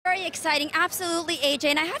Very exciting, absolutely, AJ.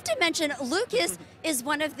 And I have to mention, Lucas is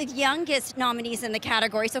one of the youngest nominees in the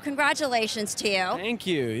category, so congratulations to you. Thank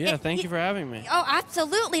you. Yeah, thank you for having me. Oh,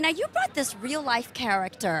 absolutely. Now, you brought this real-life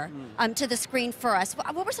character to the screen for us.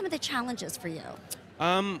 What were some of the challenges for you?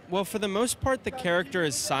 Well, for the most part, the character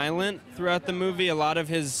is silent throughout the movie. A lot of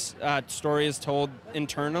his story is told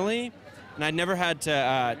internally, and I'd never had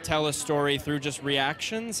to tell a story through just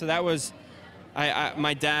reaction, so that was...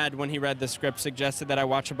 my dad, when he read the script, suggested that I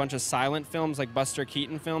watch a bunch of silent films, like Buster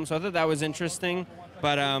Keaton films, so I thought that was interesting.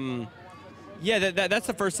 But, yeah, that's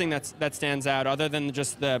the first thing that stands out, other than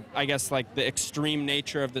just the, I guess, like, the extreme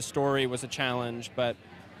nature of the story was a challenge. But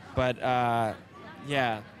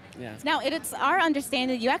yeah. Yeah. Now, it's our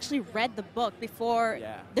understanding that you actually read the book before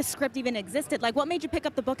the script even existed. Like, what made you pick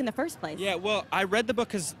up the book in the first place? Yeah, well, I read the book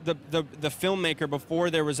because the filmmaker, before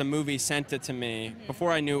there was a movie, sent it to me,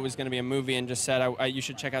 before I knew it was going to be a movie, and just said, you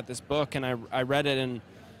should check out this book, and I read it, and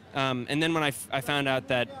then when I found out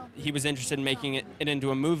that he was interested in making it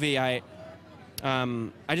into a movie, I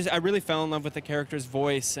really fell in love with the character's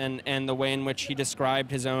voice and the way in which he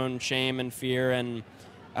described his own shame and fear, and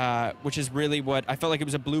which is really what I felt like it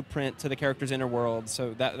was a blueprint to the character's inner world.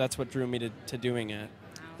 So that's what drew me to doing it.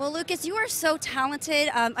 Well, Lucas, you are so talented.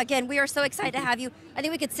 Again, we are so excited to have you. I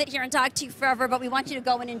think we could sit here and talk to you forever, but we want you to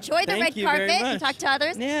go and enjoy the red carpet and talk to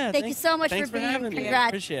others. Yeah, thank you so much for being here. Having me. Congrats.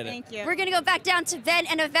 Appreciate it. Thank you. We're going to go back down to Ben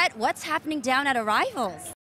and Yvette. What's happening down at Arrivals?